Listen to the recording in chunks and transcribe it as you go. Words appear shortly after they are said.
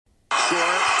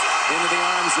into the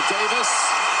arms of Davis.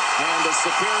 And a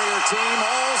superior team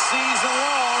all season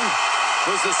long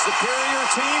was the superior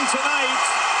team tonight.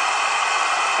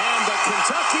 And the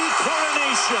Kentucky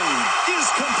coronation is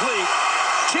complete.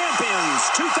 Champions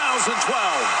 2012.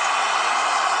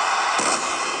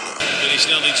 Benny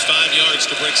Snell needs 5 yards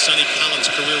to break Sonny Collins'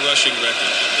 career rushing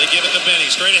record. They give it to Benny.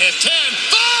 Straight ahead. 10,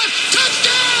 5,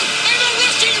 touchdown! And a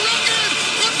rushing record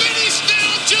for Benny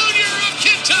Snell Jr. of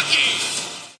Kentucky.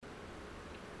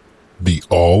 The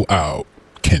All Out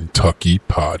Kentucky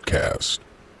Podcast.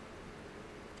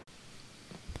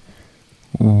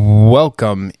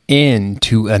 Welcome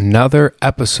into another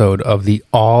episode of the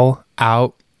All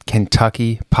Out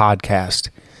Kentucky Podcast,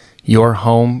 your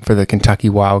home for the Kentucky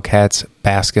Wildcats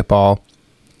basketball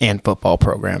and football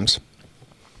programs.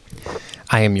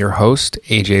 I am your host,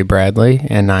 AJ Bradley,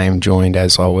 and I am joined,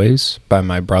 as always, by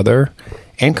my brother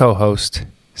and co-host,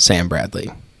 Sam Bradley.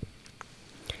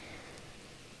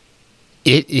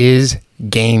 It is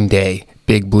game day,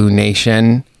 Big Blue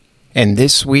Nation, and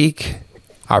this week,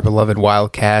 our beloved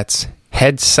Wildcats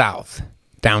head south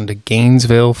down to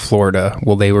Gainesville, Florida,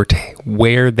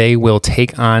 where they will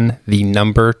take on the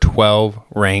number 12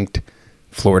 ranked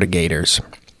Florida Gators.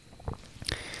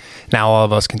 Now, all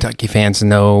of us Kentucky fans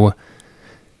know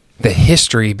the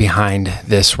history behind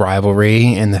this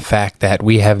rivalry and the fact that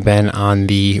we have been on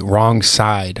the wrong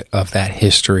side of that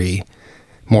history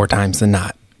more times than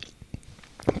not.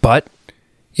 But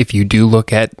if you do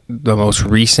look at the most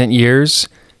recent years,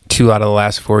 2 out of the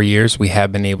last 4 years, we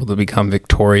have been able to become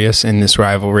victorious in this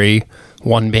rivalry,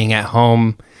 one being at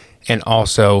home and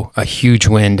also a huge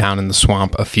win down in the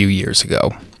swamp a few years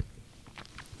ago.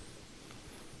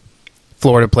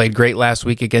 Florida played great last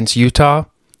week against Utah.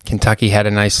 Kentucky had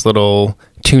a nice little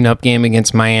tune-up game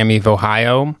against Miami of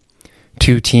Ohio.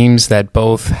 Two teams that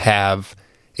both have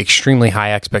extremely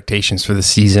high expectations for the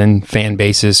season, fan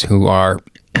bases who are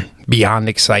beyond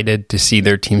excited to see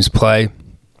their teams play.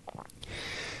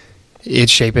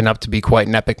 It's shaping up to be quite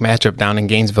an epic matchup down in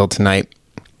Gainesville tonight.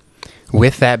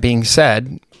 With that being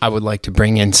said, I would like to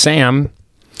bring in Sam.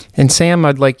 And Sam,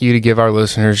 I'd like you to give our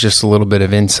listeners just a little bit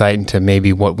of insight into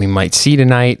maybe what we might see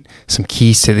tonight, some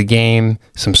keys to the game,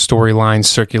 some storylines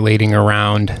circulating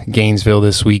around Gainesville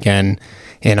this weekend,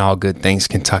 and all good things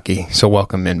Kentucky. So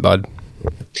welcome in, bud.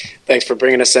 Thanks for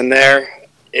bringing us in there.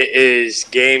 It is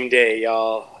game day,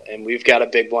 y'all, and we've got a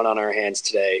big one on our hands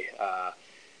today.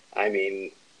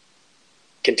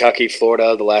 Kentucky,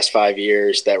 Florida, the last 5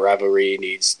 years, that rivalry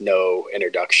needs no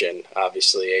introduction.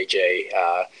 Obviously, AJ,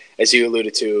 as you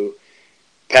alluded to,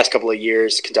 past couple of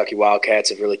years, Kentucky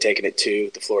Wildcats have really taken it to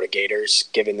the Florida Gators,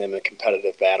 giving them a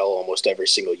competitive battle almost every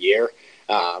single year.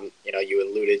 You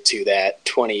alluded to that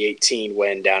 2018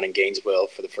 win down in Gainesville.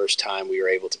 For the first time, we were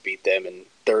able to beat them in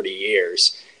 30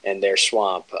 years in their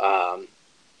swamp. The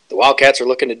Wildcats are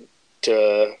looking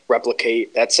to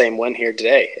replicate that same win here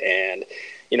today. And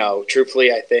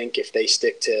truthfully, I think if they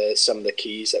stick to some of the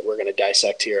keys that we're going to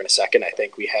dissect here in a second, I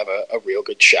think we have a real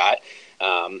good shot.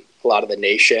 A lot of the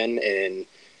nation and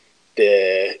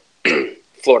the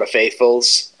Florida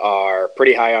faithfuls are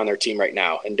pretty high on their team right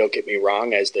now. And don't get me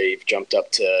wrong, as they've jumped up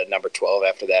to number 12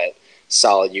 after that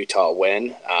solid Utah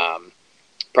win.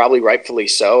 Probably rightfully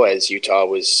so, as Utah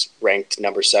was ranked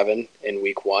number 7 in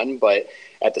week 1. But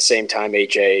at the same time,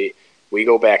 AJ, we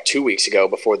go back 2 weeks ago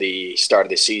before the start of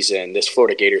the season. This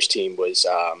Florida Gators team was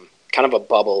kind of a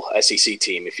bubble SEC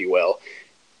team, if you will.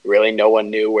 Really, no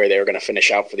one knew where they were going to finish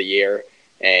out for the year.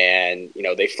 And,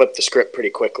 they flipped the script pretty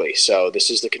quickly. So this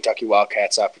is the Kentucky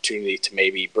Wildcats' opportunity to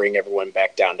maybe bring everyone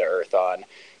back down to earth on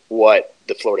what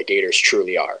the Florida Gators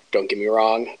truly are. Don't get me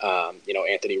wrong.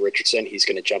 Anthony Richardson, he's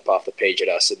going to jump off the page at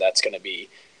us, and that's going to be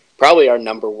probably our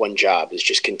number one job, is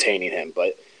just containing him.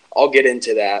 But I'll get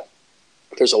into that.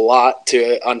 There's a lot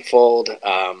to unfold,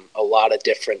 a lot of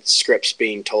different scripts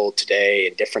being told today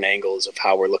and different angles of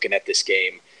how we're looking at this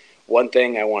game. One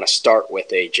thing I want to start with,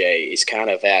 AJ, is kind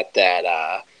of at that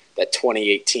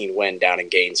 2018 win down in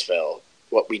Gainesville,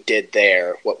 what we did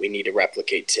there, what we need to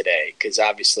replicate today. Because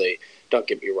obviously, don't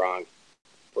get me wrong,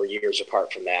 we're years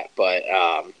apart from that. But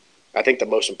I think the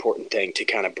most important thing to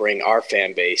kind of bring our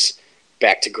fan base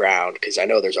back to ground, because I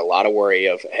know there's a lot of worry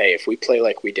of, hey, if we play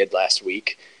like we did last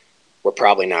week, we're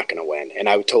probably not going to win. And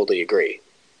I would totally agree.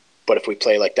 But if we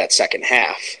play like that second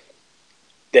half,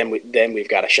 then we've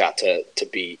got a shot to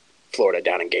beat Florida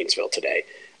down in Gainesville today.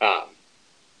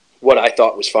 What I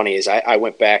thought was funny is I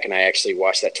went back and I actually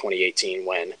watched that 2018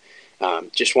 win.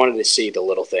 Just wanted to see the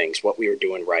little things, what we were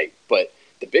doing right. But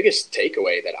the biggest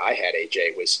takeaway that I had,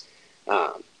 AJ, was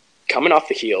coming off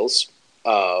the heels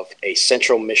of a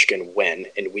Central Michigan win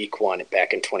in week 1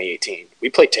 back in 2018. We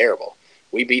played terrible.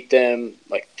 We beat them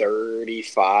like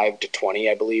 35-20,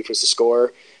 I believe was the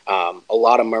score. A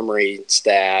lot of memories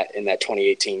that in that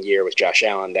 2018 year with Josh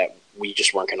Allen that we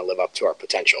just weren't going to live up to our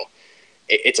potential.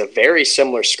 It's a very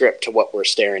similar script to what we're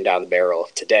staring down the barrel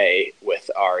of today with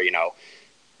our,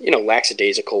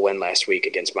 lackadaisical win last week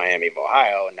against Miami of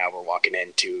Ohio, and now we're walking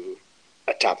into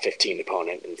a top 15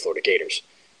 opponent in the Florida Gators.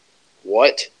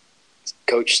 What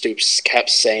Coach Stoops kept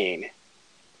saying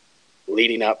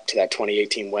leading up to that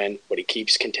 2018 win, what he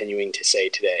keeps continuing to say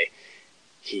today,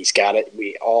 he's got it.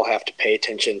 We all have to pay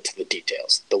attention to the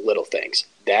details, the little things.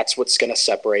 That's what's going to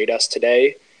separate us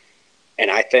today.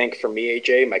 And I think for me,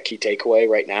 AJ, my key takeaway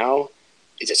right now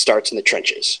is it starts in the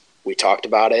trenches. We talked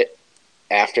about it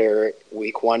after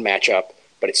week 1 matchup,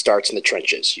 but it starts in the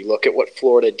trenches. You look at what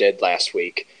Florida did last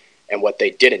week and what they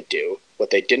didn't do.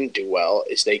 What they didn't do well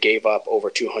is they gave up over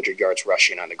 200 yards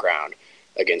rushing on the ground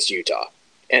against Utah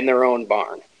in their own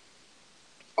barn.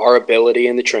 Our ability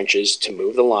in the trenches to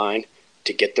move the line,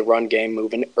 to get the run game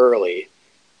moving early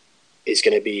is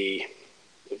going to be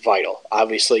vital.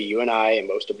 Obviously, you and I and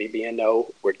most of BBN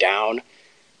know we're down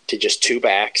to just 2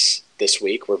 backs this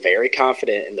week. We're very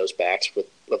confident in those backs with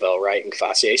Lavelle Wright and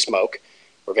Kavasier Smoke.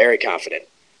 We're very confident.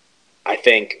 I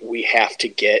think we have to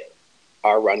get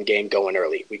our run game going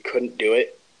early. We couldn't do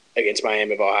it against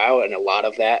Miami of Ohio, and a lot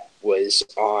of that was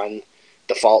on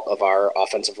the fault of our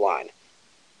offensive line.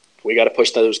 We got to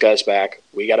push those guys back.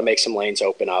 We got to make some lanes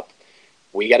open up.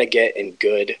 We got to get in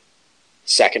good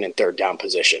second and third down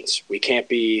positions. We can't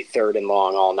be third and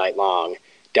long all night long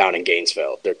down in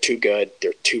Gainesville. They're too good.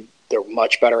 They're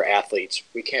much better athletes.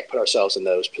 We can't put ourselves in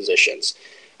those positions.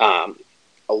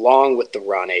 Along with the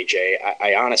run, AJ,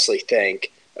 I honestly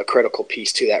think a critical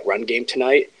piece to that run game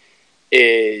tonight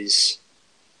is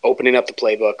opening up the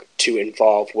playbook to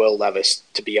involve Will Levis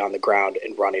to be on the ground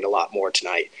and running a lot more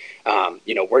tonight.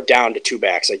 We're down to 2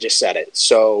 backs. I just said it.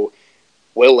 So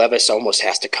Will Levis almost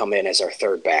has to come in as our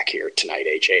third back here tonight,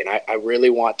 AJ. And I really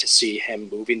want to see him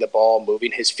moving the ball,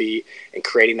 moving his feet, and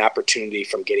creating opportunity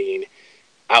from getting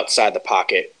outside the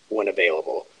pocket when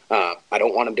available. I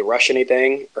don't want him to rush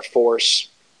anything or force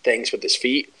things with his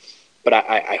feet. But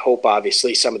I hope,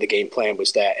 obviously, some of the game plan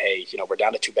was that, hey, we're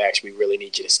down to 2 backs. We really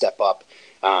need you to step up.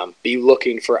 Be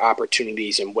looking for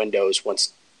opportunities and windows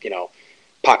once,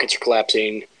 pockets are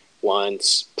collapsing,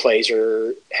 once plays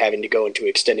are having to go into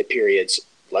extended periods.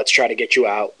 Let's try to get you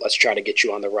out. Let's try to get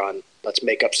you on the run. Let's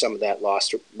make up some of that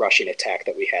lost rushing attack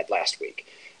that we had last week.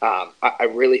 I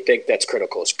really think that's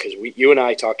critical because you and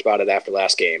I talked about it after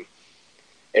last game.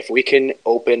 If we can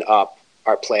open up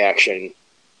our play action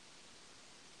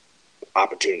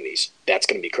opportunities, that's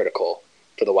going to be critical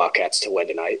for the Wildcats to win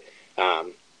tonight.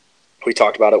 We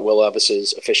talked about it. Will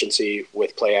Levis's efficiency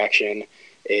with play action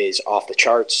is off the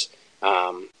charts.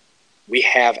 We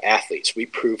have athletes. We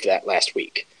proved that last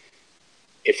week.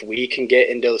 If we can get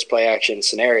into those play action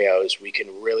scenarios, we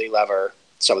can really lever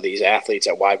some of these athletes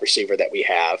at wide receiver that we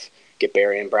have, get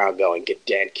Barry and Brown going, get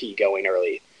Dan Key going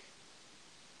early,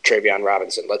 Travion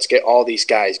Robinson. Let's get all these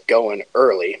guys going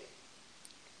early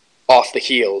off the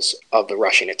heels of the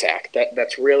rushing attack.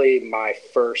 That's really my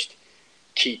first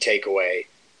key takeaway.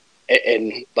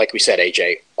 And like we said,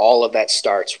 AJ, all of that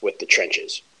starts with the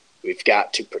trenches. We've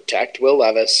got to protect Will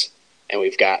Levis, and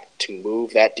we've got to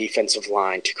move that defensive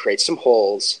line to create some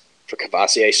holes for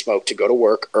Kavasier Smoke to go to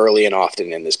work early and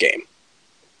often in this game.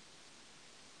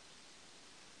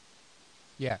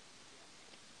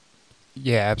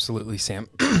 Yeah, absolutely, Sam.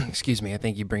 Excuse me. I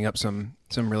think you bring up some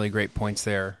really great points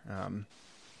there.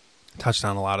 Touched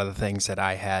on a lot of the things that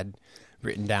I had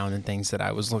written down and things that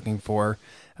I was looking for.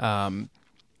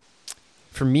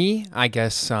 For me, I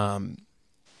guess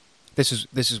this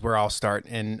is where I'll start,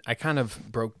 and I kind of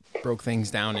broke things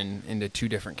down into 2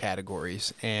 different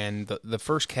categories. And the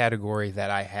first category that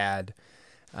I had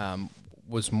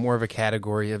was more of a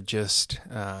category of just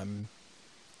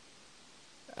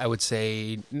I would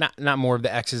say not more of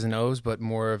the X's and O's, but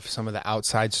more of some of the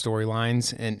outside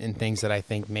storylines and things that I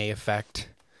think may affect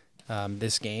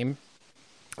this game.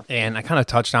 And I kind of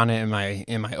touched on it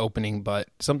in my opening, but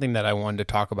something that I wanted to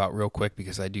talk about real quick,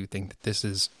 because I do think that this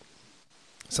is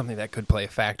something that could play a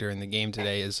factor in the game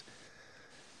today, is,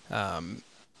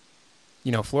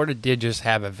 Florida did just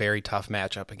have a very tough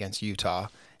matchup against Utah,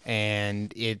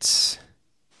 and it's,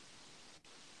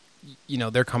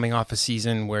 they're coming off a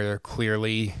season where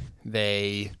clearly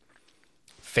they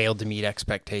failed to meet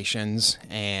expectations,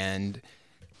 and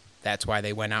that's why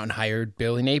they went out and hired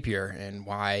Billy Napier, and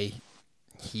why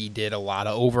he did a lot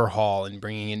of overhaul and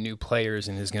bringing in new players,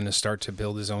 and is going to start to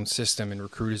build his own system and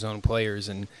recruit his own players.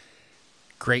 And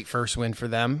great first win for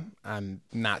them. I'm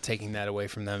not taking that away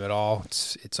from them at all.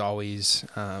 It's always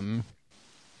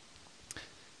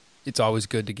it's always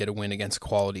good to get a win against a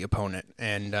quality opponent.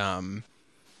 And,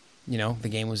 the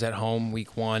game was at home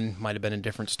week 1, might have been a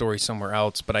different story somewhere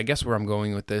else. But I guess where I'm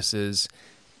going with this is,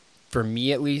 for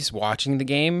me at least, watching the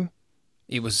game,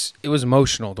 it was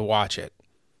emotional to watch it.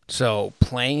 So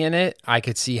playing in it, I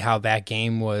could see how that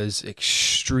game was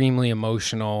extremely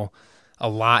emotional, a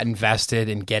lot invested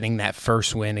in getting that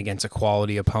first win against a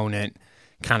quality opponent,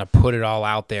 kind of put it all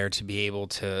out there to be able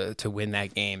to win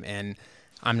that game. And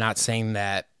I'm not saying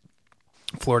that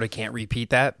Florida can't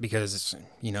repeat that, because,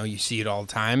 you see it all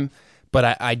the time.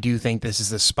 But I do think this is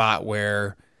the spot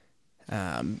where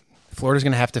Florida's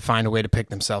going to have to find a way to pick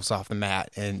themselves off the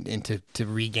mat and to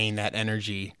regain that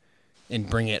energy and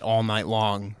bring it all night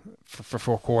long for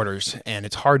 4 quarters. And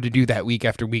it's hard to do that week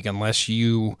after week unless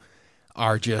you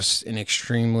are just an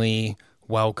extremely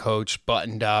well-coached,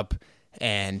 buttoned-up,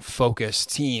 and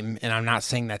focused team. And I'm not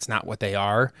saying that's not what they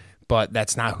are, but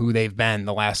that's not who they've been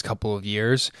the last couple of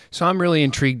years. So I'm really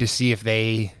intrigued to see if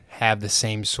they have the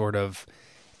same sort of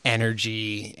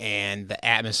energy and the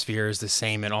atmosphere is the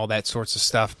same and all that sorts of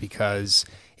stuff, because,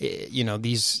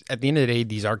 these, at the end of the day,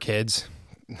 these are kids.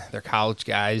 They're college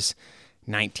guys,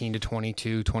 19 to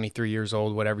 22, 23 years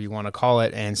old, whatever you want to call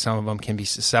it, and some of them can be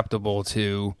susceptible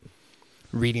to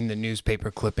reading the newspaper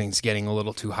clippings, getting a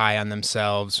little too high on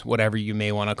themselves, whatever you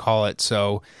may want to call it.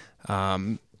 So,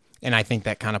 and I think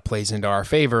that kind of plays into our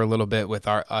favor a little bit with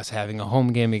us having a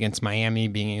home game against Miami,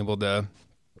 being able to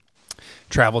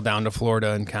travel down to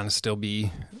Florida and kind of still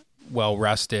be well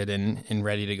rested and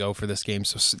ready to go for this game.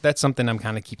 So that's something I'm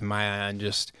kind of keeping my eye on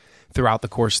just throughout the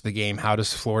course of the game. How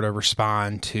does Florida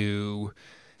respond to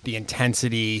the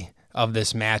intensity of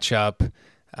this matchup,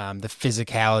 the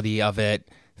physicality of it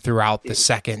throughout the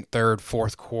second, third,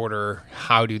 fourth quarter?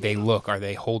 How do they look? Are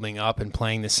they holding up and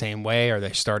playing the same way? Are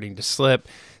they starting to slip?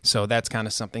 So that's kind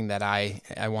of something that I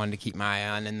wanted to keep my eye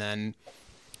on. And then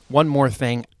one more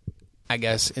thing, I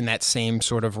guess, in that same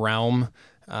sort of realm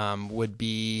would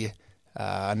be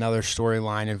another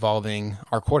storyline involving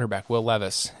our quarterback, Will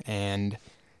Levis. And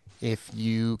if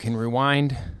you can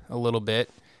rewind a little bit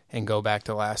and go back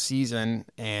to last season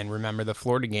and remember the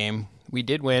Florida game, we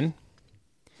did win.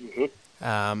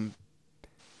 Mm-hmm.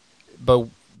 But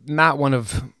not one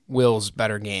of Will's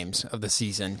better games of the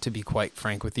season, to be quite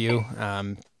frank with you.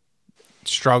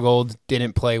 Struggled,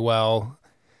 didn't play well.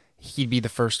 He'd be the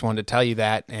first one to tell you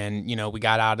that. And, we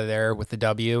got out of there with the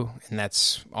W, and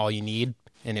that's all you need,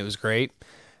 and it was great.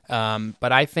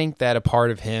 But I think that a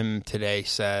part of him today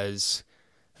says,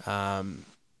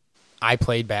 I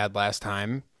played bad last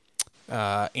time.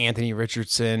 Anthony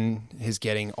Richardson is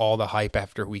getting all the hype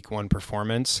after week 1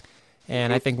 performance.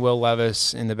 And I think Will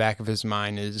Levis, in the back of his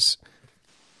mind, is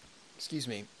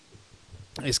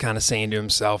kind of saying to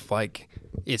himself, like,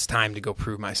 it's time to go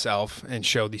prove myself and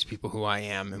show these people who I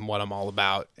am and what I'm all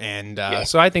about. And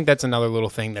so I think that's another little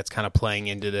thing that's kind of playing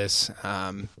into this.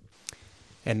 And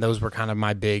those were kind of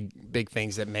my big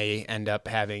things that may end up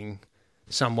having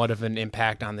somewhat of an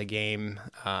impact on the game.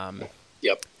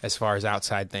 As far as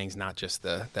outside things, not just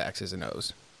the X's and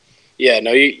O's. Yeah,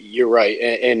 no, you're right.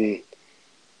 And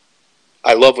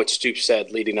I love what Stoops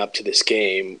said leading up to this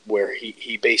game, where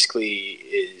he basically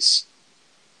is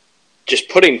just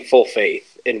putting full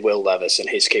faith in Will Levis and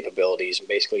his capabilities. And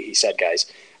basically he said,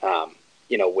 guys,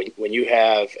 when you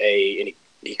have and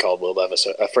he called Will Levis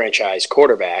a franchise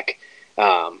quarterback,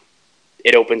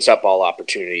 it opens up all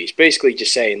opportunities. Basically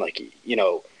just saying, like,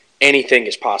 anything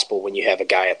is possible when you have a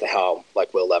guy at the helm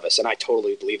like Will Levis. And I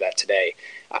totally believe that today.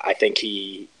 I think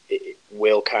he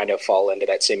will kind of fall into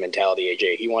that same mentality,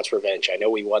 AJ. He wants revenge. I know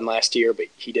we won last year, but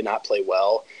he did not play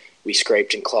well. We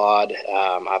scraped and clawed.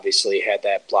 Obviously had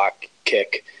that block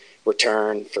kick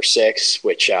return for 6,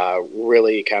 which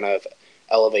really kind of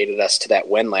elevated us to that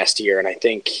win last year. And I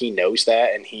think he knows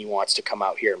that, and he wants to come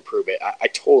out here and prove it. I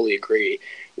totally agree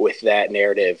with that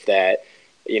narrative that,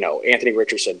 Anthony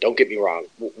Richardson, don't get me wrong,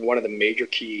 one of the major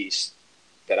keys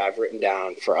that I've written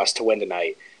down for us to win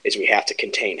tonight is we have to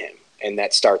contain him. And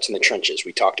that starts in the trenches.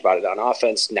 We talked about it on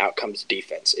offense. Now it comes to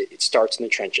defense. It starts in the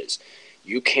trenches.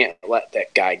 You can't let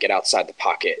that guy get outside the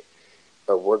pocket,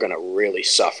 or we're going to really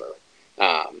suffer.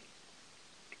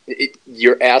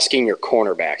 You're asking your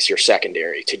cornerbacks, your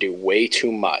secondary, to do way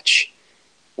too much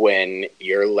when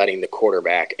you're letting the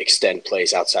quarterback extend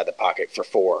plays outside the pocket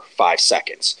for 4-5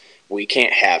 seconds. We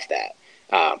can't have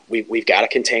that. We've got to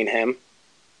contain him.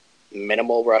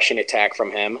 Minimal rushing attack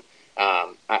from him.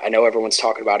 I know everyone's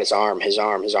talking about his arm.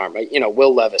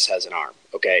 Will Levis has an arm,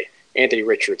 okay? Anthony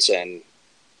Richardson,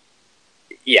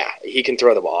 yeah, he can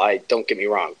throw the ball. Don't get me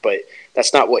wrong, but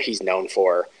that's not what he's known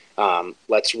for.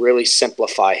 Let's really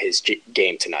simplify his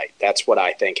game tonight. That's what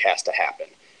I think has to happen.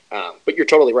 But you're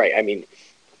totally right. I mean,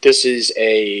 this is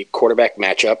a quarterback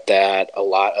matchup that a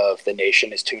lot of the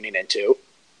nation is tuning into.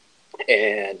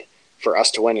 And for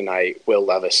us to win tonight, Will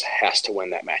Levis has to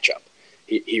win that matchup.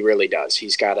 He really does.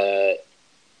 He's got to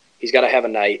have a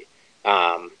night.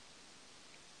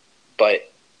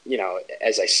 But,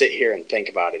 as I sit here and think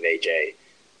about it, AJ,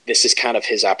 this is kind of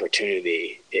his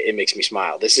opportunity. It makes me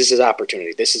smile. This is his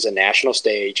opportunity. This is a national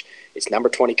stage. It's number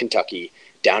 20 Kentucky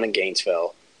down in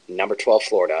Gainesville, number 12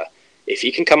 Florida. If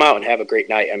he can come out and have a great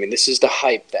night, I mean, this is the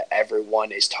hype that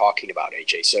everyone is talking about,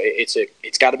 AJ. So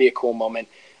it's got to be a cool moment.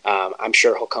 I'm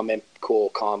sure he'll come in cool,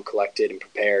 calm, collected, and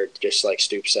prepared, just like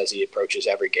Stoops says he approaches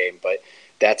every game. But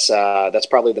that's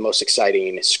probably the most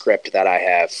exciting script that I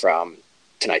have from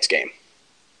tonight's game.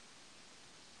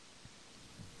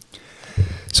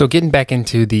 So getting back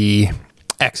into the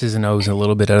X's and O's a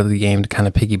little bit out of the game to kind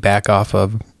of piggyback off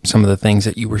of some of the things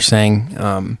that you were saying.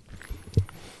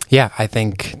 I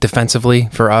think defensively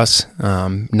for us,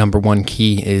 number one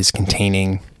key is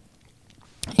containing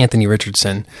Anthony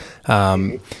Richardson.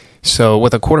 So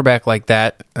with a quarterback like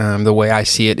that, the way I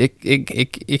see it,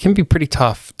 it can be pretty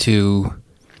tough to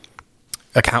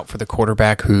account for the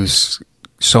quarterback who's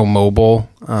so mobile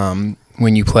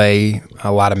when you play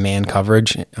a lot of man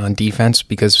coverage on defense,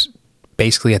 because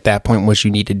basically at that point what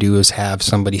you need to do is have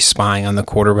somebody spying on the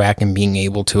quarterback and being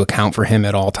able to account for him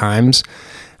at all times.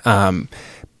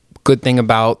 Good thing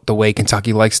about the way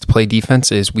Kentucky likes to play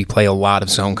defense is we play a lot of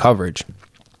zone coverage.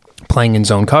 Playing in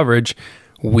zone coverage,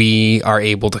 we are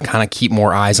able to kind of keep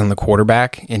more eyes on the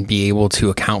quarterback and be able to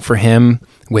account for him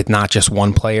with not just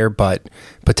one player, but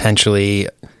potentially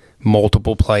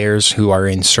multiple players who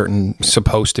are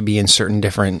supposed to be in certain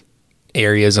different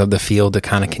areas of the field to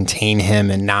kind of contain him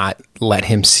and not let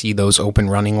him see those open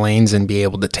running lanes and be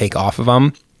able to take off of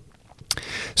them.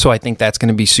 So I think that's going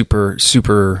to be super,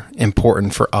 super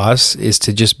important for us, is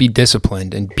to just be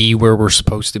disciplined and be where we're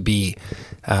supposed to be.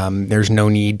 There's no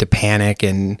need to panic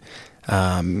and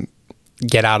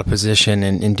get out of position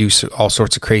and do all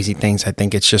sorts of crazy things. I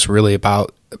think it's just really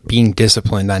about being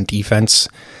disciplined on defense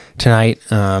tonight,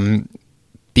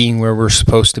 being where we're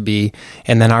supposed to be.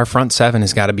 And then our front seven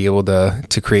has got to be able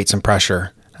to create some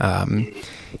pressure.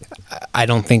 I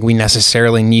don't think we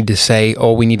necessarily need to say,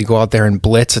 we need to go out there and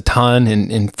blitz a ton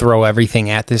and throw everything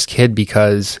at this kid,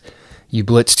 because you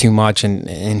blitz too much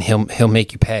and he'll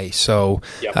make you pay. So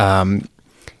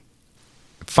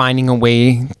finding a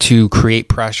way to create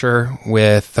pressure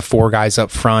with the four guys up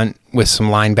front, with some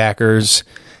linebackers,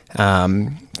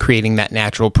 creating that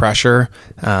natural pressure,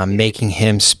 making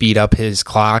him speed up his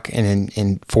clock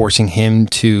and forcing him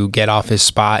to get off his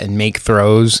spot and make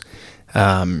throws.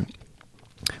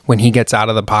 When he gets out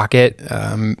of the pocket,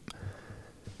 to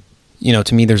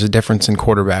me, there's a difference in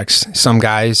quarterbacks. Some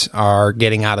guys are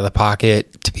getting out of the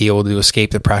pocket to be able to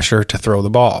escape the pressure to throw the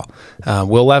ball.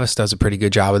 Will Levis does a pretty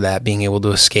good job of that, being able to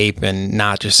escape and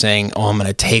not just saying, I'm going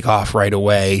to take off right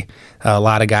away. A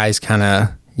lot of guys kind of,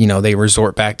 they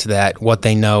resort back to that, what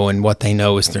they know, and what they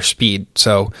know is their speed.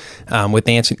 So with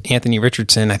Anthony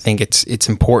Richardson, I think it's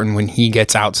important when he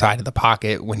gets outside of the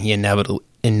pocket, when he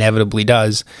inevitably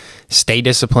does, stay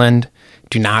disciplined.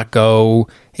 Do not go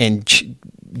and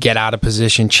get out of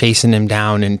position, chasing him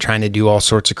down and trying to do all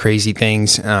sorts of crazy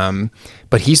things.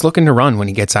 But he's looking to run when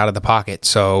he gets out of the pocket.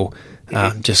 So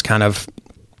just kind of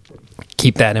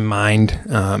keep that in mind.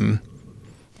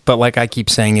 But like I keep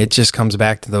saying, it just comes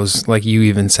back to those, like you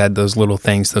even said, those little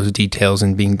things, those details,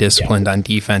 and being disciplined on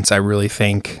defense. I really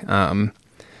think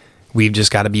we've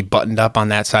just got to be buttoned up on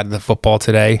that side of the football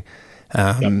today.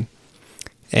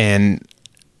 And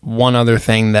one other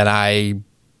thing that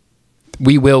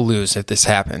we will lose if this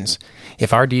happens.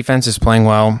 If our defense is playing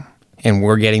well and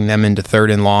we're getting them into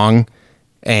 3rd and long,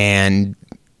 and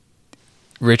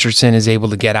Richardson is able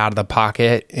to get out of the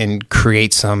pocket and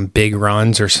create some big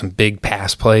runs or some big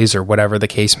pass plays or whatever the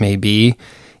case may be,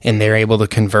 and they're able to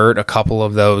convert a couple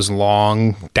of those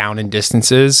long down and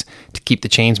distances to keep the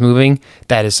chains moving,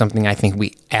 that is something I think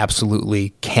we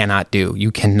absolutely cannot do.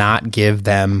 You cannot give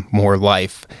them more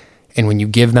life. And when you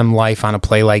give them life on a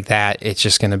play like that, it's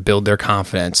just going to build their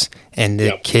confidence. And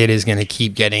the kid is going to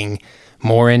keep getting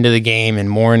more into the game and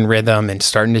more in rhythm and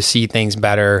starting to see things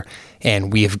better.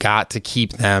 And we've got to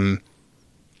keep them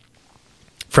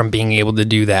from being able to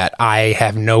do that. I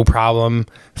have no problem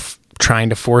trying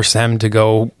to force them to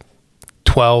go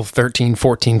 12, 13,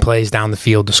 14 plays down the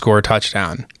field to score a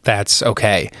touchdown. That's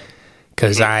okay,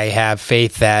 because I have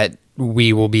faith that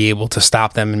we will be able to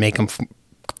stop them and make them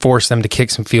force them to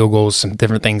kick some field goals, some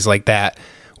different things like that.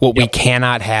 What we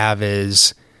cannot have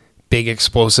is big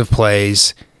explosive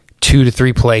plays, 2 to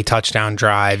 3 play touchdown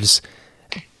drives,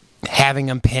 having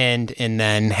them pinned and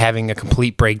then having a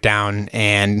complete breakdown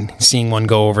and seeing one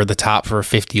go over the top for a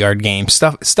 50-yard game.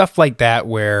 Stuff like that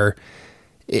where,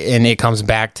 and it comes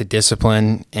back to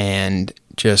discipline and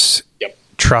just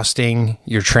trusting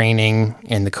your training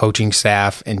and the coaching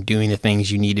staff and doing the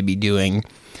things you need to be doing.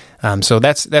 So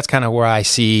that's kind of where I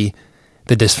see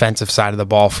the defensive side of the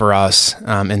ball for us,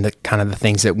 and the kind of the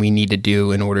things that we need to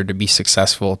do in order to be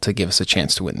successful to give us a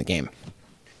chance to win the game.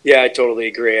 Yeah, I totally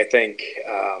agree. I think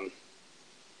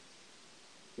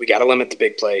we got to limit the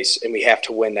big plays, and we have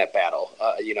to win that battle.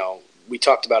 We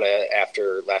talked about it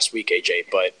after last week, AJ,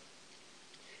 but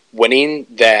winning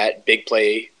that big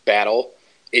play battle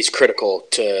is critical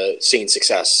to seeing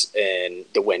success in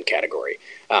the win category.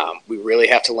 We really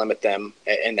have to limit them,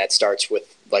 and that starts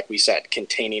with, like we said,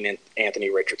 containing Anthony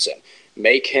Richardson.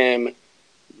 Make him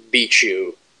beat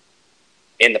you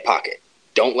in the pocket.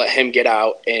 Don't let him get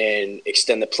out and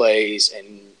extend the plays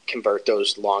and convert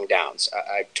those long downs.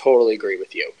 I totally agree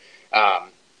with you.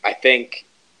 I think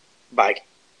by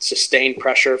sustained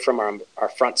pressure from our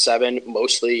front seven,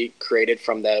 mostly created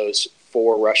from those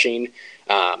 4 rushing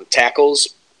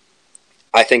tackles,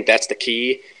 I think that's the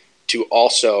key to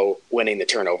also winning the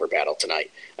turnover battle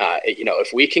tonight.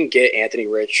 If we can get Anthony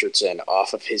Richardson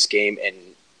off of his game and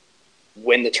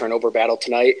win the turnover battle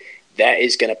tonight, that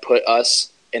is going to put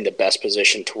us in the best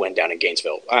position to win down in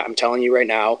Gainesville. I'm telling you right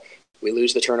now, we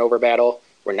lose the turnover battle,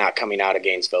 we're not coming out of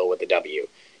Gainesville with a W.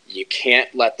 You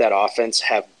can't let that offense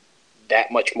have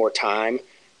that much more time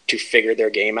to figure their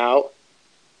game out.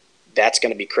 That's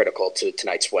going to be critical to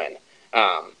tonight's win.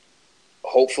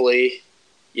 Hopefully,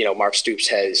 Mark Stoops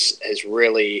has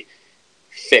really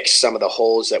fixed some of the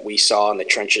holes that we saw in the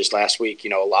trenches last week.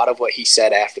 A lot of what he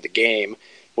said after the game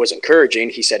was encouraging.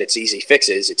 He said it's easy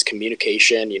fixes. It's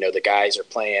communication. The guys are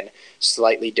playing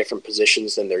slightly different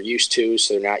positions than they're used to,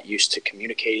 so they're not used to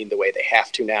communicating the way they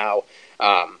have to now,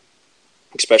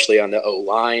 especially on the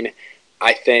O-line.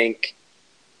 I think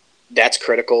that's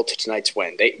critical to tonight's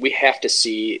win. We have to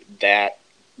see that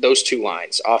those 2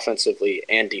 lines, offensively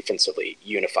and defensively,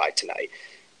 unified tonight.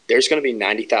 There's going to be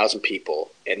 90,000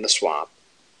 people in the swamp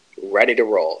ready to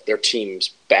roll. Their team's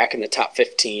back in the top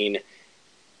 15.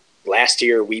 Last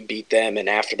year, we beat them, and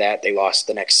after that, they lost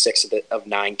the next 6 of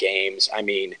 9 games. I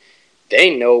mean,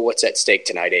 they know what's at stake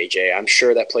tonight, AJ. I'm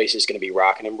sure that place is going to be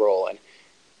rocking and rolling.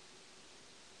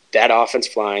 That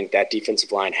offensive line, that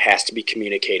defensive line has to be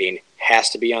communicating, has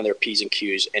to be on their P's and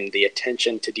Q's, and the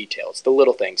attention to details, the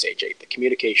little things, AJ, the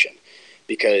communication.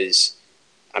 Because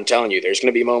I'm telling you, there's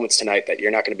going to be moments tonight that you're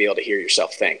not going to be able to hear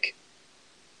yourself think.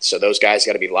 So those guys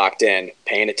got to be locked in,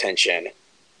 paying attention,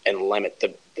 and limit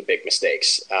the big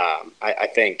mistakes. I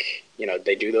think,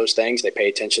 they do those things. They pay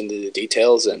attention to the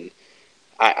details, and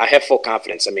I have full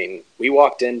confidence. I mean, we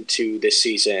walked into this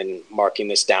season marking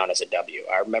this down as a W.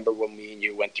 I remember when me and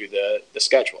you went through the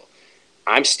schedule.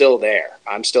 I'm still there.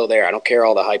 I don't care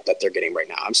all the hype that they're getting right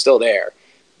now. I'm still there.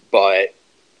 But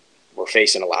we're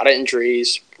facing a lot of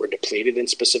injuries. We're depleted in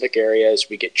specific areas.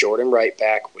 We get Jordan Wright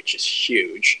back, which is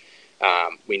huge.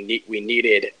 We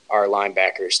needed our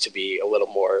linebackers to be a little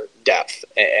more depth,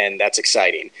 and that's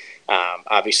exciting.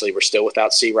 Obviously, we're still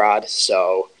without C-Rod,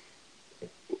 so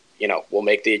we'll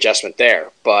make the adjustment there.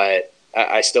 But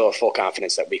I still have full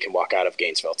confidence that we can walk out of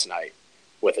Gainesville tonight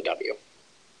with a W.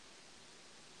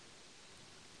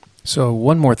 So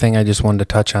one more thing I just wanted to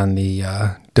touch on the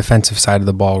defensive side of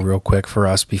the ball real quick for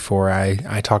us before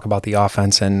I talk about the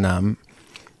offense. And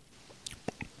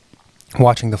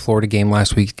watching the Florida game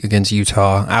last week against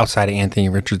Utah, outside of Anthony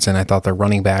Richardson, I thought their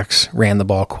running backs ran the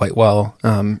ball quite well.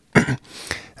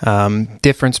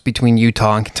 Difference between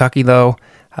Utah and Kentucky, though,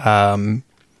 and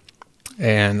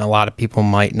a lot of people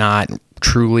might not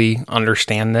truly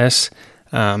understand this,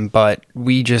 but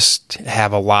we just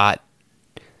have a lot.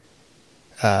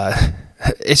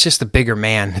 It's just a bigger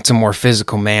man. It's a more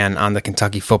physical man on the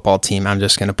Kentucky football team. I'm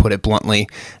just going to put it bluntly.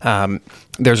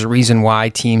 There's a reason why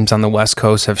teams on the West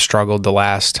Coast have struggled the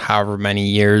last however many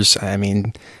years. I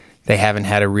mean, they haven't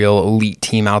had a real elite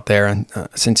team out there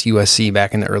since USC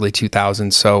back in the early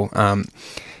 2000s. So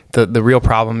the real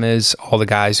problem is all the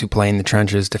guys who play in the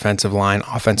trenches, defensive line,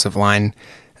 offensive line,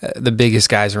 the biggest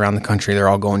guys around the country, they're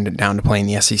all going down to play in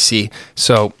the SEC.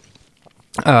 So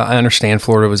I understand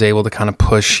Florida was able to kind of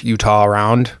push Utah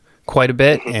around quite a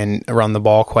bit and run the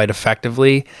ball quite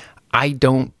effectively. I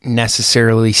don't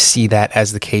necessarily see that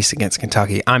as the case against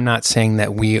Kentucky. I'm not saying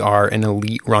that we are an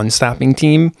elite run-stopping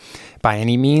team by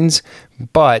any means,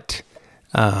 but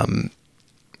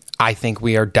I think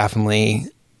we are definitely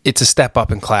 – it's a step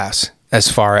up in class as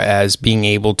far as being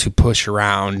able to push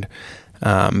around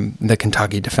the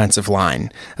Kentucky defensive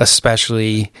line,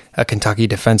 especially a Kentucky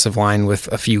defensive line with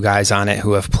a few guys on it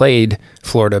who have played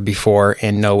Florida before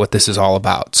and know what this is all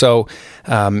about. So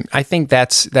I think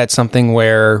that's something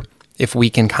where if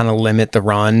we can kind of limit the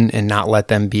run and not let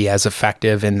them be as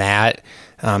effective in that,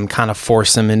 kind of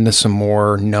force them into some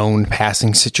more known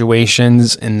passing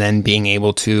situations, and then being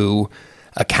able to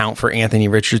account for Anthony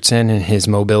Richardson and his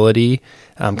mobility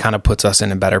kind of puts us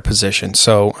in a better position.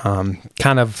 So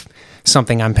kind of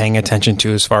something I'm paying attention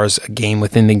to as far as a game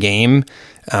within the game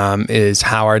is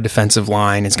how our defensive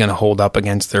line is going to hold up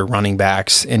against their running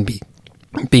backs and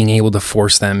being able to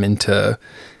force them into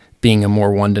being a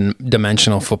more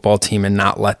one-dimensional football team and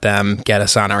not let them get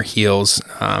us on our heels.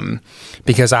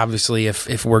 Because obviously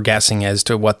if we're guessing as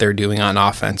to what they're doing on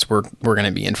offense, we're going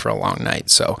to be in for a long night.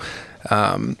 So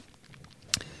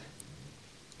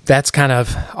that's kind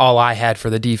of all I had for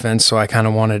the defense. So I kind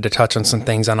of wanted to touch on some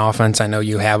things on offense. I know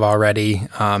you have already.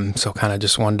 So kind of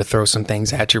just wanted to throw some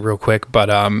things at you real quick.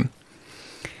 But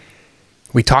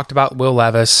we talked about Will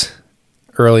Levis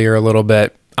earlier a little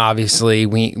bit. Obviously,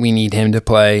 we need him to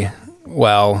play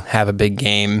well, have a big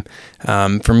game.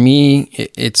 For me,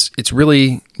 it's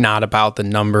really not about the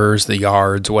numbers, the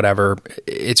yards, whatever.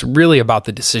 It's really about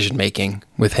the decision making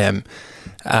with him.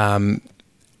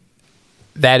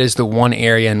 That is the one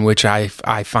area in which I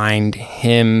find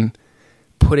him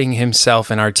putting himself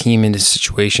and our team into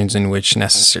situations in which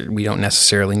we don't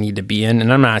necessarily need to be in.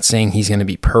 And I'm not saying he's going to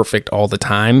be perfect all the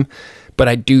time, but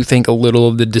I do think a little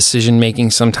of the decision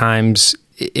making sometimes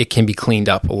it can be cleaned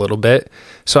up a little bit.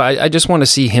 So I just want to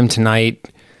see him tonight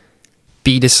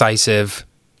be decisive,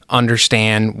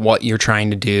 understand what you're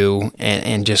trying to do,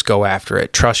 and just go after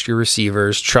it. Trust your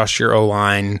receivers, trust your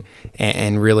O-line,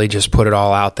 and really just put it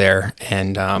all out there.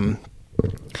 And,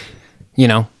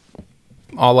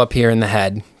 all up here in the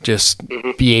head, just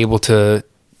be able to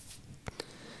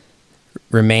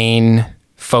remain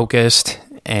focused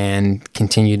and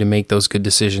continue to make those good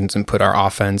decisions and put our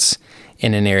offense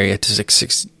in an area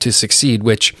to succeed,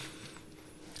 which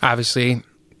obviously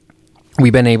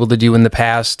we've been able to do in the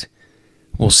past.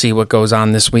 We'll see what goes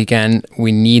on this weekend.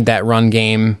 We need that run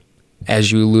game,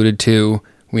 as you alluded to.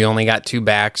 We only got 2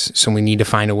 backs, so we need to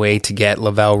find a way to get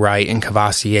Lavelle Wright and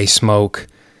Cavassier Smoke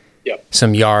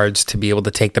some yards to be able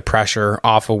to take the pressure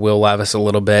off of Will Levis a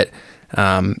little bit.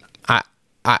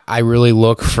 I really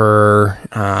look for,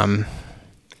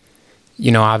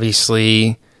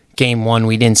 obviously game 1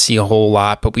 we didn't see a whole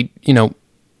lot, but we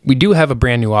do have a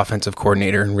brand new offensive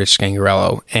coordinator in Rich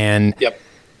Scangarello, and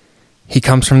he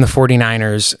comes from the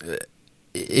 49ers.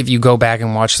 If you go back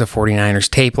and watch the 49ers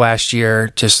tape last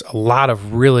year, just a lot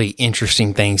of really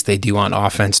interesting things they do on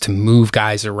offense to move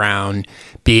guys around,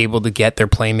 be able to get their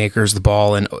playmakers the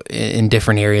ball in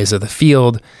different areas of the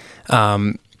field.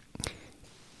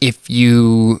 If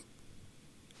you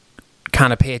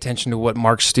kind of pay attention to what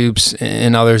Mark Stoops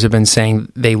and others have been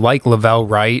saying, they like Lavelle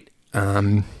Wright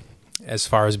as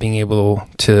far as being able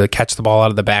to catch the ball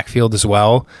out of the backfield as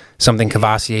well. Something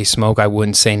Cavassier Smoke I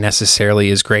wouldn't say necessarily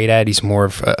is great at. He's more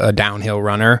of a downhill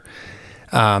runner.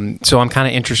 So I'm kind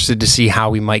of interested to see how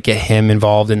we might get him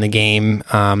involved in the game.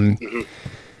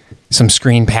 Some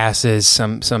screen passes,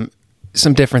 some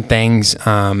different things.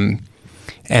 And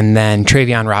then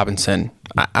Travion Robinson.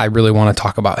 I really want to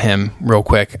talk about him real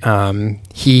quick.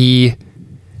 He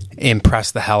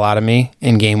impressed the hell out of me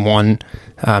in game 1.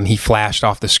 He flashed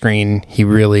off the screen. He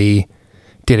really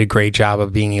did a great job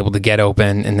of being able to get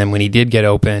open. And then when he did get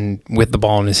open with the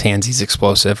ball in his hands, he's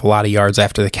explosive. A lot of yards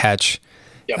after the catch.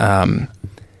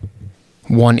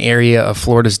 One area of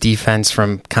Florida's defense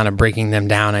from kind of breaking them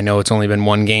down, I know it's only been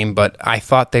 1 game, but I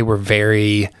thought they were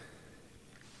very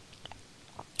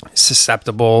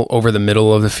susceptible over the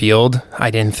middle of the field.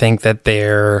 I didn't think that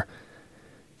their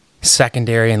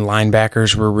secondary and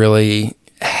linebackers were really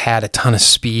had a ton of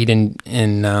speed,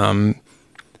 and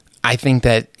I think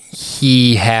that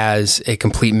he has a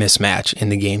complete mismatch in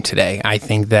the game today. I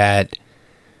think that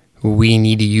we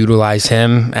need to utilize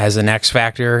him as an X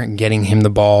factor, getting him the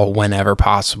ball whenever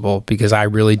possible, because I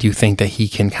really do think that he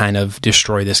can kind of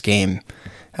destroy this game.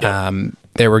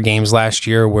 There were games last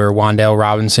year where Wan'Dale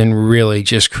Robinson really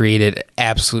just created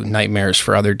absolute nightmares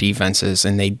for other defenses,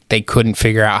 and they couldn't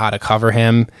figure out how to cover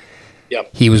him.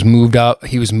 He was moved up.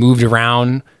 He was moved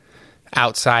around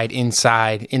outside,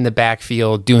 inside, in the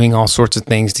backfield, doing all sorts of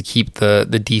things to keep the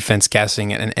defense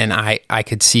guessing. And I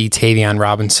could see Tavion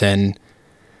Robinson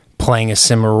playing a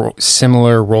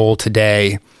similar role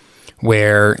today,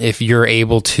 where if you're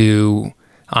able to,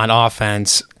 on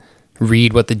offense,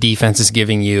 read what the defense is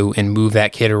giving you and move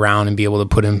that kid around and be able to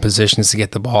put him in positions to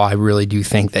get the ball, I really do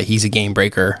think that he's a game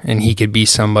breaker, and he could be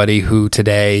somebody who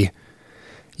today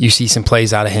you see some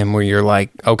plays out of him where you're like,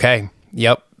 okay,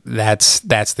 yep, that's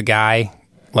the guy.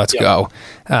 Let's go.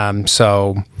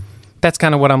 So that's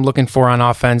kind of what I'm looking for on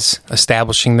offense,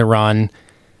 establishing the run.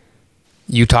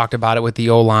 You talked about it with the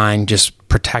O-line, just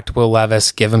protect Will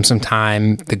Levis, give him some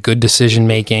time, the good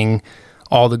decision-making,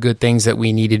 all the good things that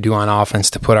we need to do on offense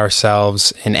to put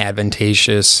ourselves in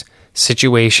advantageous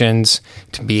situations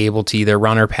to be able to either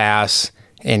run or pass.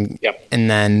 And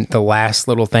then the last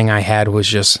little thing I had was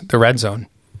just the red zone.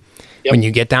 When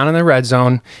you get down in the red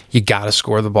zone, you got to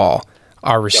score the ball.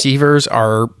 Our receivers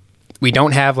we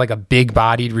don't have like a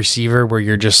big-bodied receiver where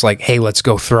you're just like, hey, let's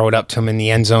go throw it up to him in the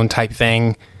end zone type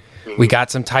thing. We got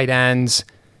some tight ends.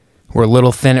 We're a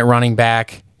little thin at running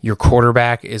back. Your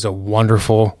quarterback is a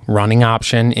wonderful running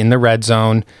option in the red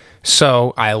zone.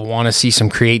 So I want to see some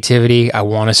creativity. I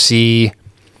want to see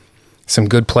some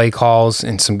good play calls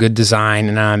and some good design.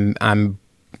 And I'm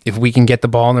if we can get the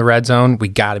ball in the red zone, we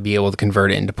got to be able to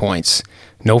convert it into points.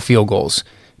 No field goals.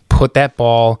 Put that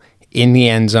ball in the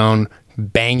end zone,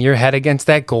 bang your head against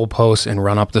that goalpost, and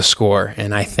run up the score.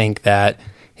 And I think that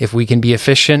if we can be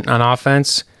efficient on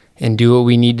offense and do what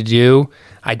we need to do,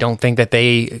 I don't think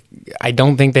they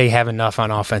have enough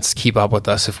on offense to keep up with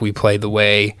us if we play the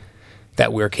way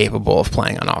that we're capable of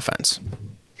playing on offense.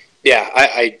 Yeah,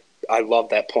 I love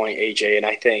that point, AJ, and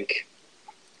I think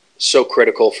so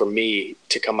critical for me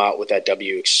to come out with that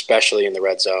W, especially in the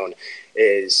red zone,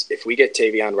 is if we get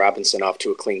Tavion Robinson off to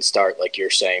a clean start, like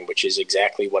you're saying, which is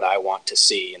exactly what I want to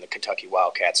see in the Kentucky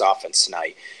Wildcats offense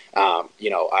tonight.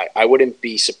 I wouldn't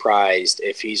be surprised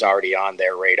if he's already on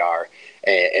their radar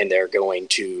and they're going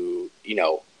to,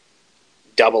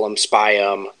 double him, spy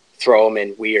him, throw him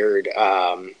in weird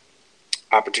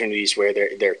opportunities where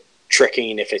they're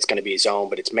tricking if it's going to be zone,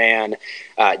 but it's man,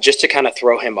 just to kind of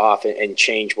throw him off and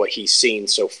change what he's seen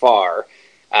so far.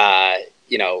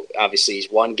 Obviously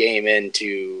he's one game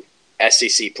into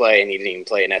SEC play and he didn't even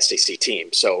play an SEC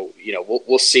team. So,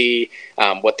 we'll see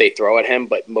what they throw at him,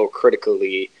 but more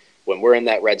critically, when we're in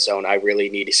that red zone, I really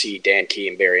need to see Dan Key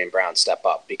and Barry and Brown step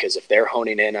up, because if they're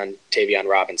honing in on Tavion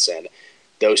Robinson,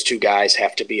 those two guys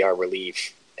have to be our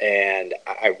relief. And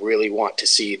I really want to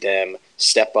see them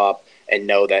step up and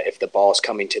know that if the ball is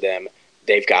coming to them,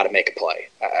 they've got to make a play.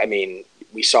 I mean,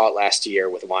 we saw it last year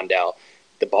with Wandell.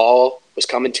 The ball was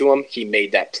coming to him. He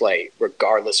made that play,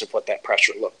 regardless of what that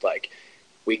pressure looked like.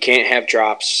 We can't have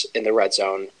drops in the red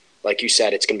zone. Like you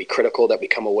said, it's going to be critical that we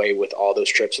come away with all those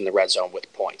trips in the red zone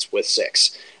with points, with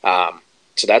 6.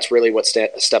 So that's really what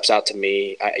steps out to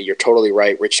me. You're totally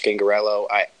right. Rich Scangarello,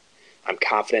 I'm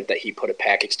confident that he put a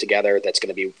package together that's going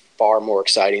to be far more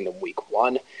exciting than week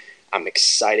 1. I'm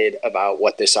excited about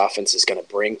what this offense is going to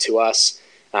bring to us.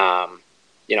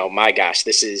 My gosh,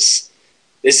 this is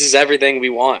everything we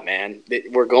want, man.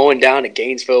 We're going down to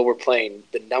Gainesville. We're playing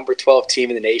the number 12 team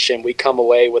in the nation. We come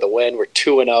away with a win. We're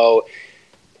 2-0.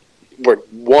 We're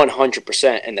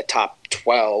 100% in the top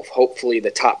 12, hopefully the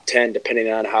top 10,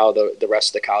 depending on how the rest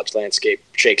of the college landscape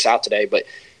shakes out today. But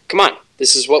come on,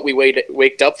 this is what we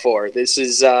waked up for. This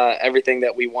is everything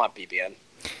that we want, BBN.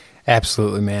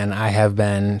 Absolutely, man. I have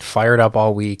been fired up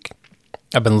all week.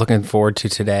 I've been looking forward to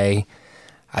today.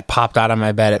 I popped out of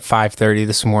my bed at 5:30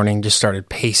 this morning, just started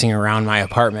pacing around my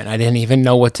apartment. I didn't even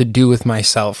know what to do with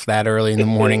myself that early in the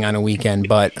morning on a weekend.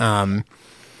 But,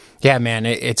 yeah, man,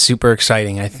 it's super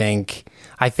exciting. I think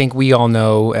we all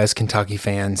know as Kentucky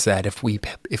fans that if we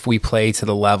play to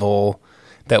the level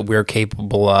that we're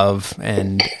capable of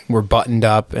and we're buttoned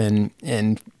up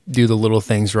and do the little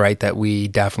things right, that we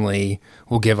definitely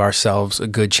will give ourselves a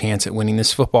good chance at winning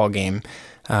this football game.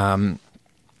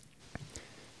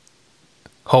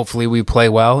 Hopefully we play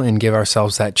well and give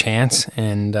ourselves that chance,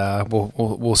 and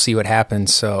we'll see what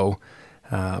happens. So,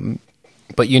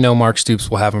 but Mark Stoops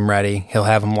will have them ready. He'll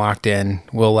have them locked in.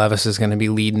 Will Levis is going to be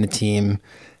leading the team.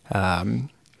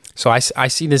 So I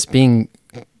see this being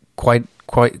quite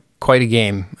a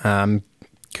game.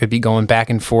 Could be going back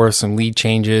and forth, some lead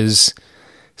changes,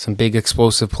 some big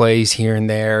explosive plays here and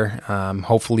there.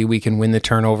 Hopefully we can win the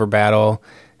turnover battle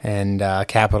and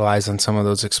capitalize on some of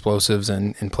those explosives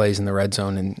and plays in the red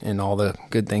zone and all the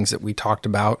good things that we talked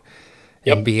about.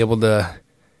 Yep. And be able to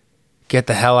get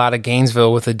the hell out of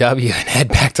Gainesville with a W and head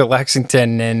back to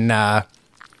Lexington and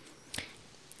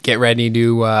get ready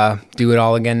to do it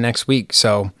all again next week.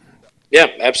 So, yeah,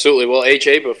 absolutely. Well,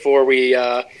 AJ, before we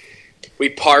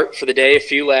part for the day, a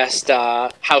few last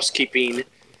housekeeping,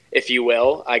 if you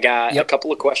will. I got a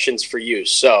couple of questions for you.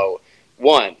 So,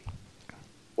 1,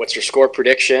 what's your score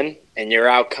prediction and your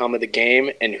outcome of the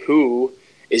game, and who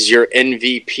is your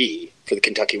MVP for the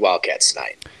Kentucky Wildcats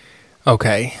tonight?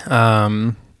 Okay.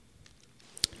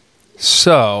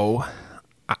 So,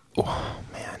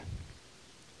 man,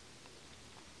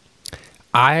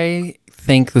 I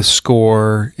think the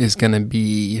score is going to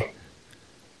be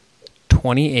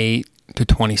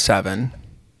 28-27.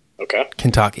 Okay.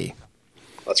 Kentucky.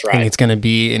 That's I right. think it's going to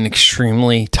be an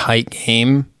extremely tight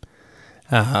game.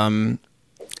 And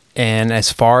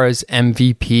as far as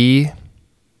MVP,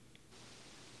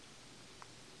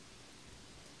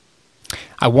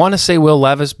 I want to say Will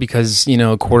Levis because,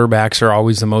 quarterbacks are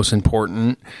always the most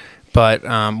important. But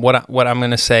what I'm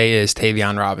going to say is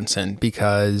Tavion Robinson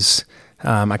because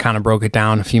I kind of broke it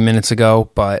down a few minutes ago.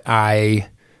 But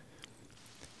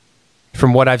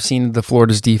from what I've seen of the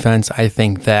Florida's defense, I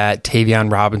think that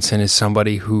Tavion Robinson is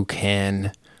somebody who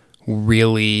can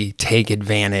really take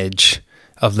advantage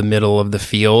of the middle of the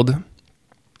field.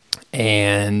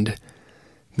 And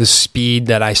the speed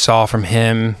that I saw from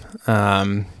him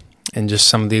and just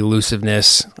some of the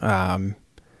elusiveness,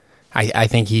 I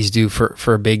think he's due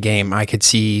for a big game. I could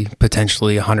see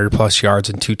potentially 100-plus yards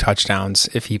and 2 touchdowns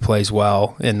if he plays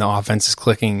well and the offense is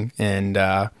clicking. And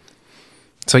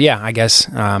so, yeah, I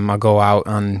guess I'll go out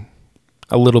on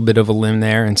a little bit of a limb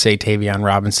there and say Tavion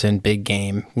Robinson, big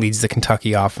game, leads the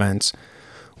Kentucky offense.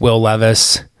 Will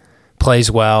Levis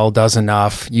plays well, does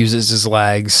enough, uses his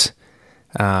legs.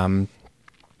 No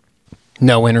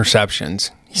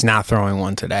interceptions. He's not throwing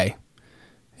one today.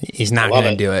 He's not going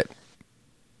to do it.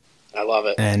 I love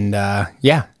it. And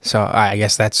so I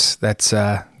guess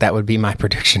that would be my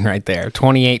prediction right there.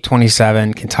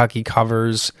 28-27. Kentucky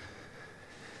covers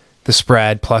the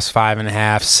spread plus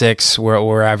 5.5, 6,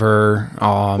 wherever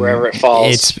it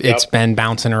falls. It's been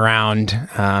bouncing around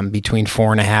between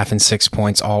 4.5 and 6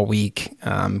 points all week.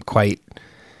 Quite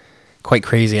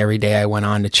crazy. Every day I went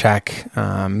on to check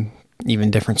even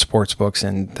different sports books,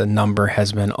 and the number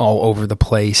has been all over the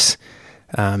place.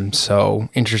 So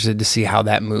interested to see how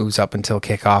that moves up until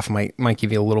kickoff. Might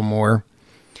give you a little more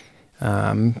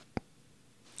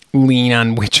lean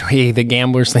on which way the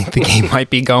gamblers think the game might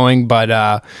be going. But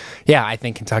I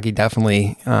think Kentucky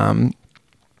definitely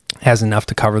has enough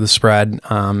to cover the spread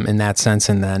in that sense,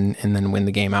 and then win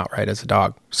the game outright as a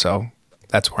dog. So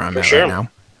that's where I'm at right now.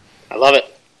 I love it.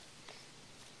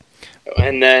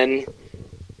 And then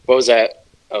what was that?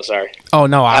 Oh, sorry. Oh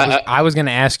no, I was going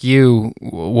to ask you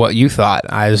what you thought.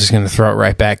 I was just going to throw it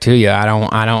right back to you. I don't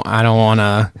want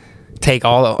to take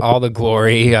all the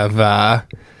glory of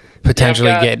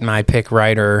potentially getting my pick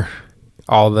right or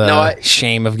all the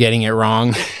shame of getting it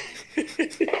wrong.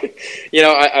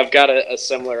 I've got a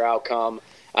similar outcome.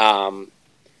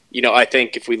 I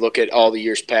think if we look at all the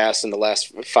years past in the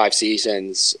last 5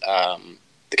 seasons,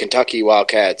 the Kentucky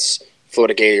Wildcats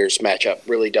Florida Gators matchup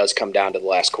really does come down to the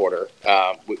last quarter.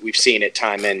 We've seen it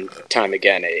time and time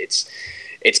again. It's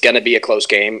going to be a close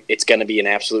game. It's going to be an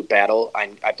absolute battle.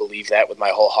 I believe that with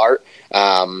my whole heart.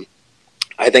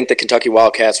 I think the Kentucky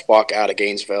Wildcats walk out of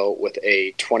Gainesville with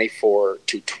a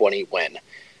 24-20 win.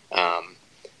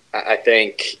 I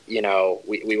think,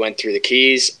 we went through the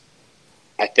keys.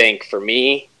 I think for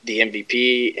me, the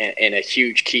MVP and a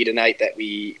huge key tonight that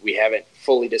we haven't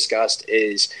fully discussed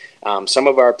is some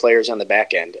of our players on the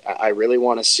back end. I really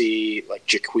want to see like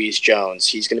Jaquez Jones.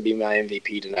 He's going to be my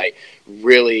MVP tonight.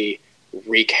 Really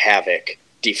wreak havoc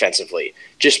defensively.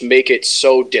 Just make it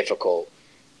so difficult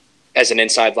as an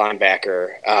inside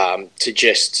linebacker to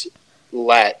just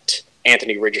let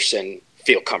Anthony Richardson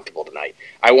feel comfortable tonight.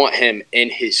 I want him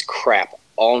in his crap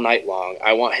all night long.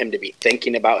 I want him to be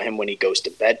thinking about him when he goes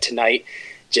to bed tonight.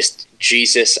 Just,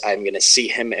 Jesus, I'm going to see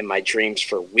him in my dreams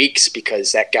for weeks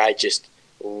because that guy just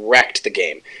wrecked the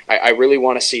game. I really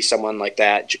want to see someone like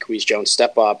that, Jaquez Jones,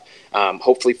 step up,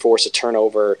 hopefully force a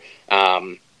turnover,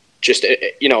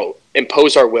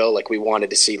 impose our will like we wanted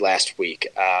to see last week.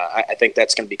 I think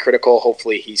that's going to be critical.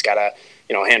 Hopefully he's got a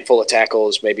handful of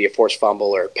tackles, maybe a forced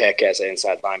fumble or a pick as an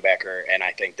inside linebacker, and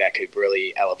I think that could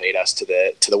really elevate us to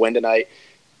the win tonight.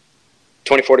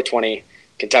 24-20,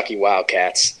 Kentucky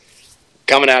Wildcats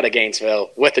coming out of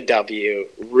Gainesville with a W,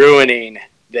 ruining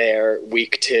their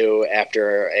week 2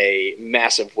 after a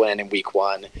massive win in week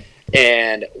 1.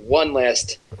 And one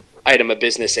last item of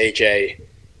business, AJ.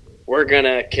 We're going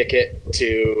to kick it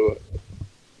to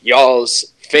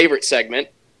y'all's favorite segment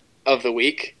of the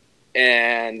week.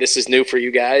 And this is new for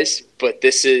you guys, but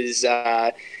this is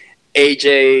AJ's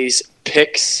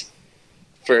picks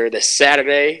for the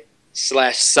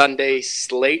Saturday/Sunday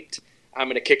slate. I'm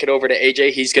going to kick it over to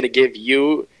AJ. He's going to give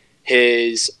you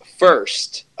his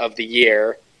first of the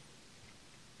year,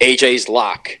 AJ's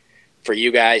lock, for you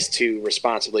guys to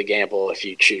responsibly gamble if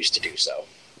you choose to do so.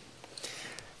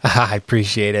 I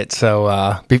appreciate it.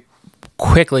 So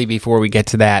quickly before we get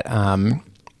to that,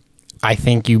 I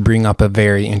think you bring up a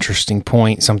very interesting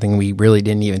point, something we really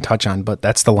didn't even touch on, but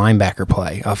that's the linebacker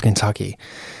play of Kentucky.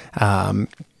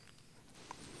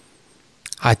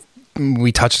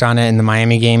 We touched on it in the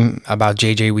Miami game about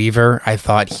J.J. Weaver. I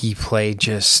thought he played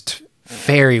just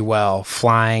very well,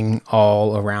 flying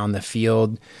all around the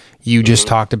field. You just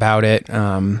talked about it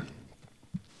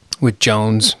with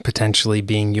Jones potentially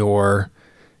being your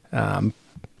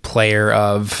player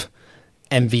of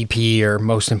MVP or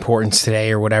most importance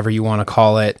today or whatever you want to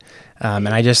call it. And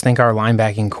I just think our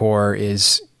linebacking core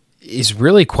is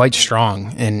really quite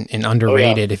strong and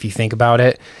underrated if you think about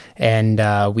it.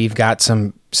 And we've got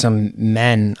some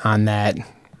men on that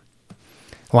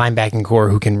linebacking core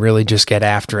who can really just get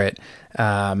after it.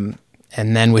 And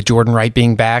then with Jordan Wright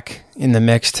being back in the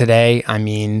mix today, I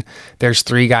mean, there's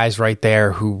three guys right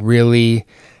there who really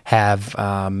have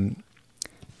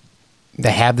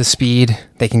they have the speed.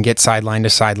 They can get sideline to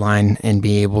sideline and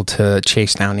be able to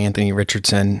chase down Anthony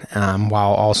Richardson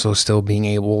while also still being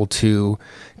able to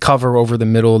cover over the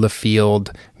middle of the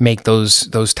field, make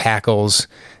those tackles,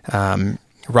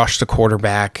 rush the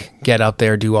quarterback, get up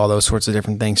there, do all those sorts of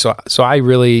different things. So I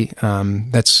really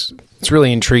it's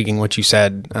really intriguing what you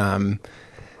said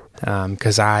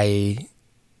because I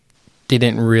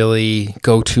didn't really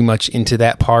go too much into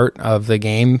that part of the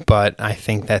game, but I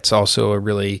think that's also a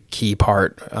really key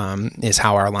part is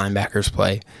how our linebackers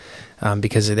play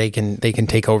because they can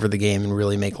take over the game and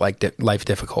really make life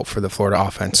difficult for the Florida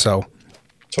offense. So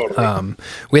Totally.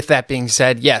 With that being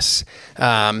said, yes.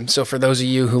 So for those of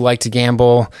you who like to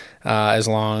gamble,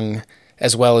 along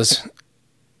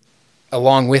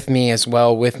with me,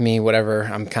 whatever.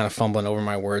 I'm kind of fumbling over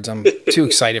my words. I'm too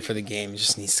excited for the game. It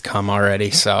just needs to come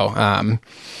already. So,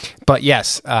 but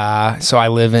yes. So I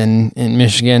live in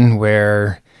Michigan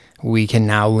where we can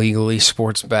now legally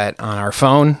sports bet on our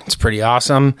phone. It's pretty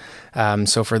awesome.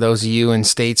 So for those of you in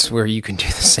states where you can do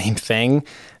the same thing,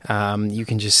 you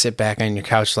can just sit back on your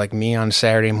couch like me on a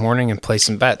Saturday morning and play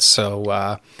some bets.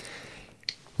 So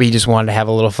we just wanted to have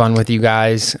a little fun with you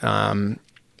guys.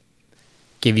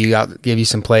 Give you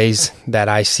some plays that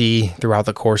I see throughout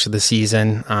the course of the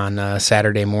season on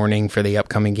Saturday morning for the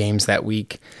upcoming games that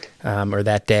week or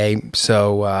that day.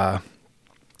 So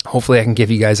hopefully I can give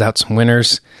you guys out some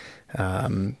winners.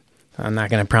 I'm not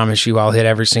going to promise you I'll hit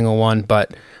every single one,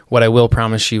 but what I will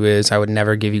promise you is I would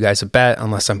never give you guys a bet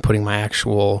unless I'm putting my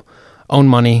actual own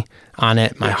money on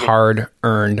it, my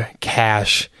hard-earned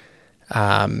cash.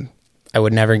 I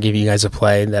would never give you guys a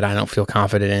play that I don't feel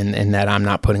confident in and that I'm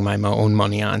not putting my own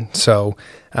money on. So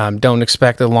don't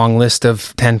expect a long list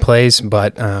of 10 plays,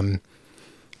 but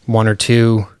one or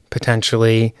two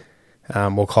potentially.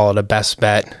 We'll call it a best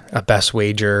bet, a best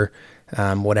wager,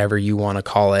 whatever you want to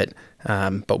call it.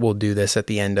 But we'll do this at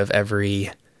the end of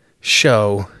every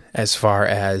show as far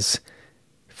as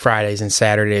Fridays and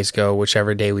Saturdays go,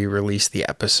 whichever day we release the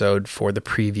episode for the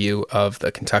preview of the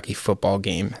Kentucky football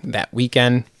game that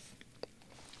weekend.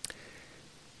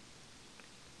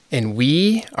 And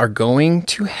we are going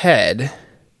to head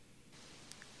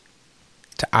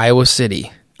to Iowa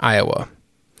City, Iowa.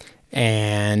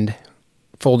 And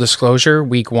full disclosure,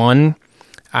 week 1,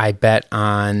 I bet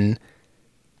on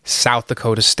South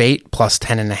Dakota State plus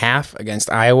 10.5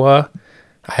 against Iowa.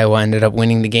 Iowa ended up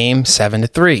winning the game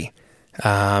 7-3.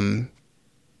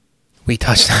 We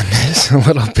touched on this a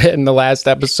little bit in the last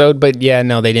episode, but yeah,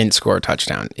 no, they didn't score a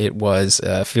touchdown. It was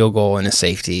a field goal and a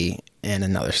safety and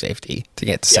another safety to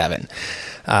get to 7.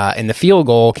 And the field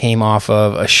goal came off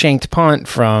of a shanked punt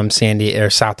from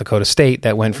South Dakota State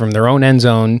that went from their own end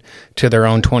zone to their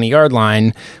own 20-yard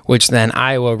line, which then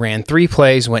Iowa ran 3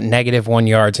 plays, went -1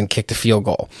 yards, and kicked a field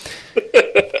goal.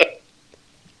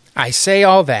 I say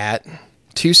all that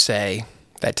to say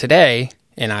that today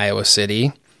in Iowa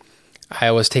City,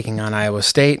 Iowa's taking on Iowa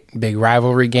State, big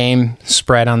rivalry game.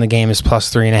 Spread on the game is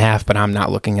plus 3.5, but I'm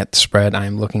not looking at the spread.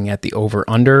 I'm looking at the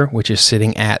over-under, which is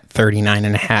sitting at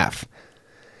 39.5.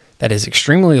 That is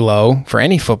extremely low for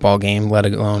any football game, let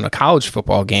alone a college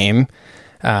football game.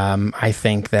 I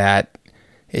think that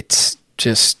it's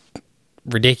just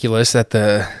ridiculous that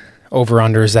the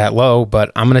over-under is that low,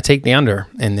 but I'm going to take the under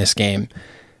in this game.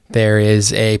 There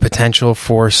is a potential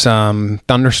for some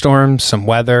thunderstorms, some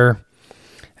weather,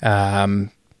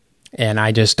 and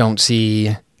I just don't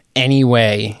see any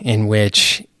way in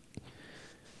which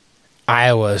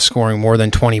Iowa is scoring more than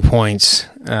 20 points.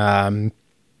 I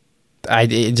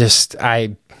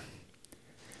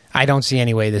don't see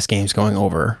any way this game's going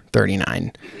over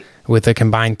 39. With a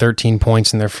combined 13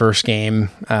 points in their first game,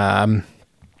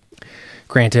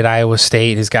 granted, Iowa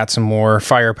State has got some more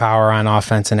firepower on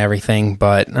offense and everything,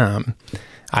 but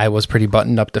Iowa's pretty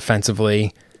buttoned up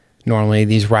defensively. Normally,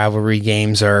 these rivalry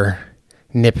games are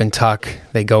nip and tuck.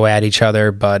 They go at each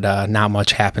other, but not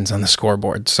much happens on the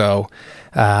scoreboard. So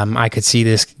I could see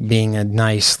this being a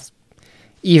nice,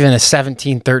 even a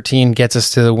 17-13 gets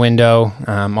us to the window.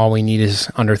 All we need is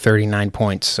under 39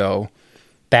 points. So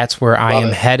that's where I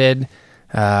am headed.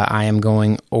 I am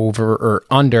going over or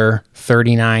under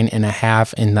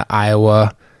 39.5 in the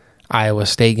Iowa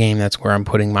State game. That's where I'm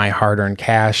putting my hard-earned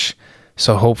cash.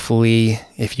 So hopefully,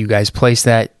 if you guys place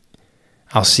that,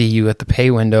 I'll see you at the pay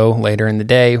window later in the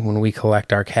day when we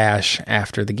collect our cash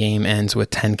after the game ends with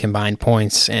 10 combined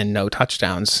points and no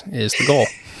touchdowns is the goal.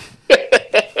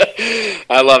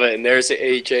 I love it. And there's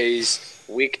AJ's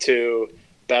Week 2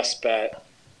 best bet.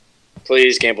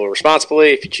 Please gamble responsibly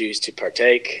if you choose to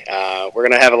partake. We're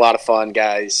going to have a lot of fun,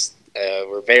 guys.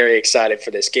 We're very excited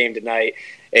for this game tonight.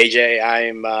 AJ,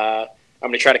 I'm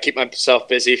going to try to keep myself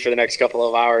busy for the next couple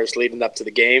of hours leading up to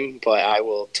the game, but I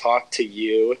will talk to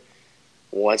you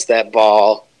once that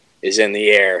ball is in the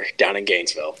air down in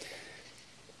Gainesville.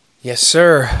 Yes,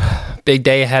 sir. Big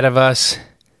day ahead of us.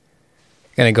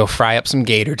 Going to go fry up some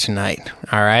gator tonight.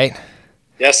 All right?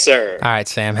 Yes, sir. All right,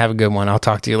 Sam. Have a good one. I'll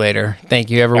talk to you later. Thank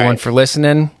you, everyone, for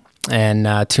listening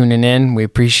and tuning in. We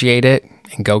appreciate it.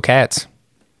 And go Cats.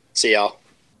 See y'all.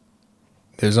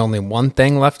 There's only one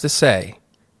thing left to say.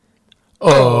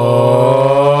 Oh,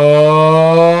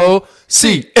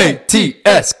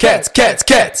 C-A-T-S, cats, cats,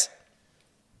 cats.